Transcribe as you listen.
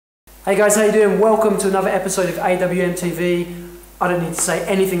Hey guys, how you doing? Welcome to another episode of AWMTV. I don't need to say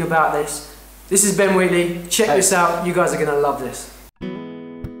anything about this. This is Ben Wheatley. Check this out. You guys are going to love this.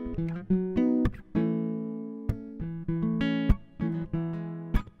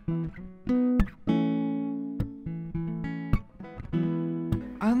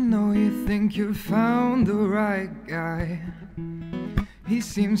 I know you think you found the right guy. He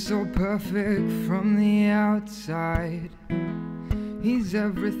seems so perfect from the outside. He's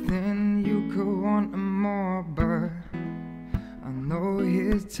everything you could want and more, but I know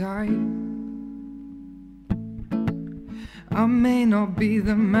his type. I may not be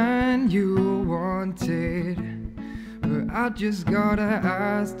the man you wanted, but I just gotta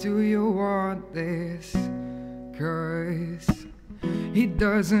ask, do you want this? 'Cause he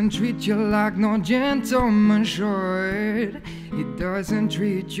doesn't treat you like no gentleman should. He doesn't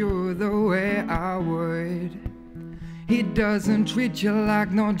treat you the way I would. He doesn't treat you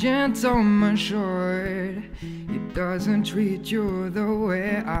like no gentleman should. He doesn't treat you the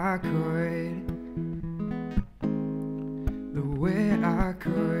way I could. The way I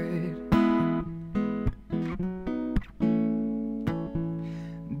could.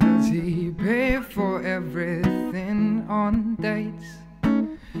 Does he pay for everything on dates?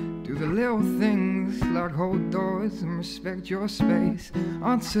 Do the little things like hold doors and respect your space?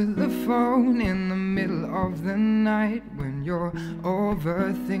 Answer the phone in the middle of the night when you're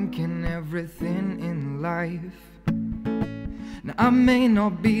overthinking everything in life. Now I may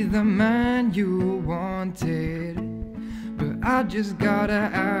not be the man you wanted, but I just gotta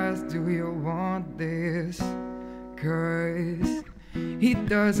ask, do you want this? 'Cause he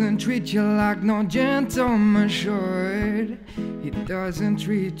doesn't treat you like no gentleman should. He doesn't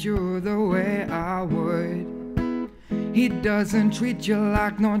treat you the way I would. He doesn't treat you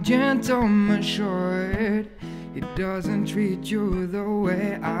like no gentleman should. He doesn't treat you the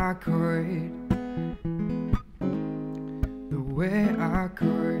way I could. The way I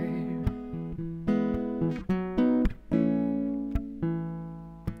could.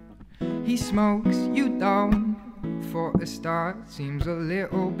 He smokes, you don't. For a start, seems a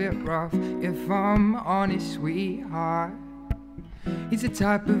little bit rough, if I'm honest, sweetheart. He's the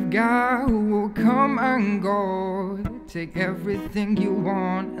type of guy who will come and go, take everything you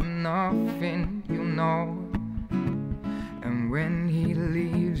want and nothing you know. And when he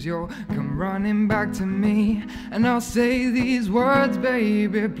leaves, you'll come running back to me, and I'll say these words,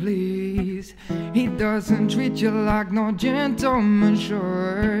 baby, please. He doesn't treat you like no gentleman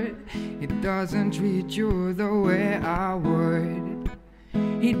should. He doesn't treat you the way I would.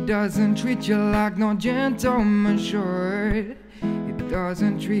 He doesn't treat you like no gentleman should. He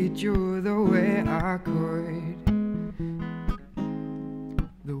doesn't treat you the way I could.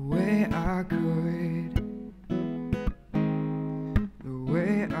 The way I could. The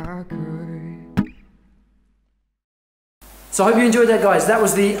way I could. So I hope you enjoyed that, guys. That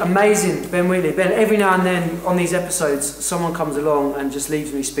was the amazing Ben Wheatley. Ben, every now and then on these episodes, someone comes along and just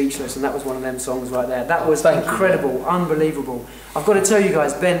leaves me speechless, and that was one of them songs right there. That was incredible, unbelievable. I've got to tell you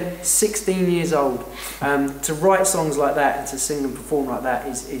guys, Ben, 16 years old, to write songs like that and to sing and perform like that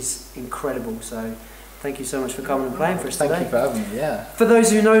is incredible. So thank you so much for coming and playing for us today. Thank you for having me, yeah. For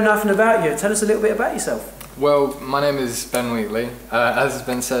those who know nothing about you, tell us a little bit about yourself. Well, my name is Ben Wheatley. As has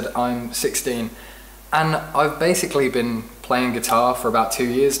been said, I'm 16. And I've basically been playing guitar for about 2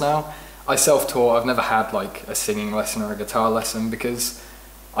 years now. I self-taught. I've never had like a singing lesson or a guitar lesson because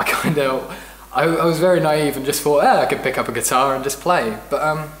I was very naive and just thought, I could pick up a guitar and just play. But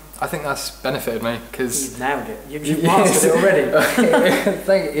I think that's benefited me because you've nailed it. You've mastered it already.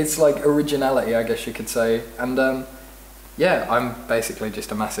 It's like originality, I guess you could say. And yeah, I'm basically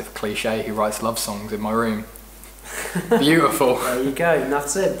just a massive cliche who writes love songs in my room. Beautiful. There you go. Enough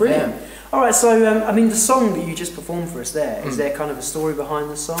said. Brilliant. Yeah. Alright, so I mean, the song that you just performed for us there, is there kind of a story behind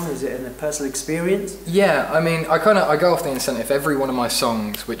the song? Is it a personal experience? Yeah, I mean, I go off the incentive. Every one of my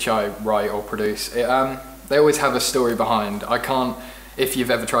songs which I write or produce, they always have a story behind. I can't, if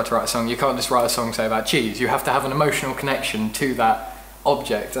you've ever tried to write a song, you can't just write a song, say, about cheese. You have to have an emotional connection to that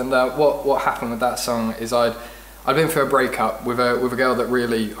object. And what happened with that song is I'd been through a breakup with a girl that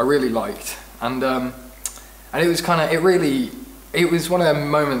I really liked. And it was kind of, it was one of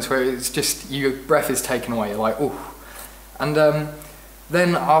them moments where it's just, your breath is taken away, you're like, ooh. And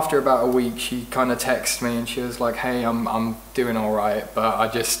then after about a week, she kind of texted me and she was like, hey, I'm doing all right, but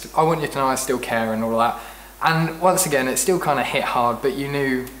I want you to know I still care and all that. And once again, it still kind of hit hard, but you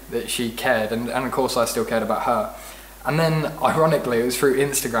knew that she cared, and of course I still cared about her. And then, ironically, it was through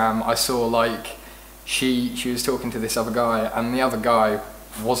Instagram, I saw like, she was talking to this other guy, and the other guy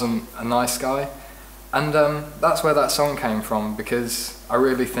wasn't a nice guy. And that's where that song came from, because I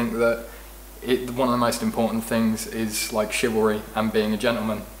really think that one of the most important things is like chivalry and being a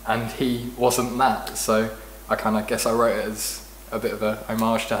gentleman, and he wasn't that, so I kind of guess I wrote it as a bit of a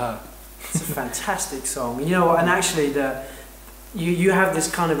homage to her. It's a fantastic song. You know what, and actually you have this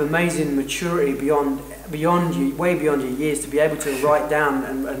kind of amazing maturity beyond you, way beyond your years, to be able to write down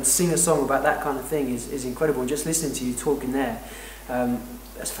and sing a song about that kind of thing is incredible. And just listening to you talking there,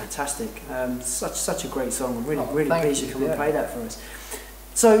 that's fantastic. Such a great song. I'm really pleased you come and play that for us.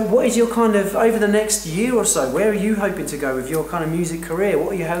 So what is your kind of, over the next year or so, where are you hoping to go with your kind of music career?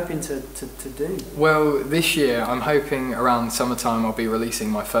 What are you hoping to do? Well, this year I'm hoping around summertime I'll be releasing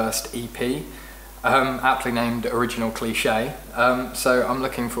my first EP, aptly named Original Cliche. So I'm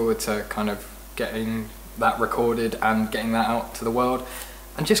looking forward to kind of getting that recorded and getting that out to the world,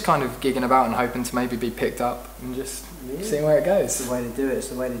 and just kind of gigging about and hoping to maybe be picked up and just seeing where it goes. It's the way to do it, it's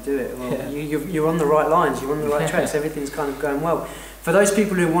the way to do it. Well, you're on the right lines, you're on the right tracks, everything's kind of going well. For those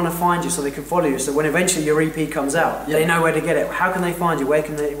people who want to find you so they can follow you, so when eventually your EP comes out, they know where to get it. How can they find you? Where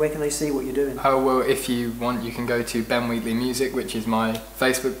can they see what you're doing? Oh, well, if you want, you can go to Ben Wheatley Music, which is my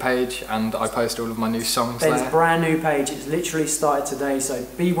Facebook page, and I post all of my new songs there. Ben's brand new page, it's literally started today, so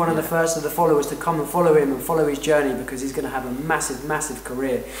be one of the first of the followers to come and follow him and follow his journey, because he's going to have a massive, massive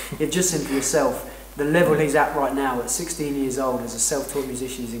career. You've just simply yourself. The level he's at right now at 16 years old as a self-taught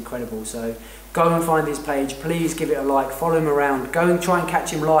musician is incredible. So go and find his page, please give it a like, follow him around, go and try and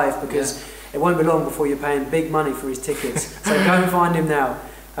catch him live, because it won't be long before you're paying big money for his tickets. So go and find him now.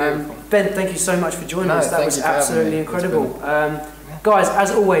 Ben, thank you so much for joining us, that was absolutely incredible. Guys,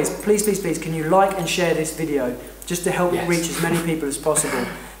 as always, please, please, please, can you like and share this video just to help it reach as many people as possible.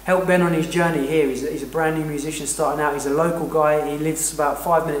 Help Ben on his journey here. He's a brand new musician starting out. He's a local guy. He lives about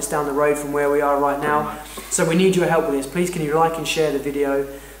 5 minutes down the road from where we are right now. So we need your help with this. Please can you like and share the video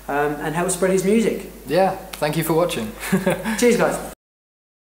and help spread his music. Yeah, thank you for watching. Cheers guys.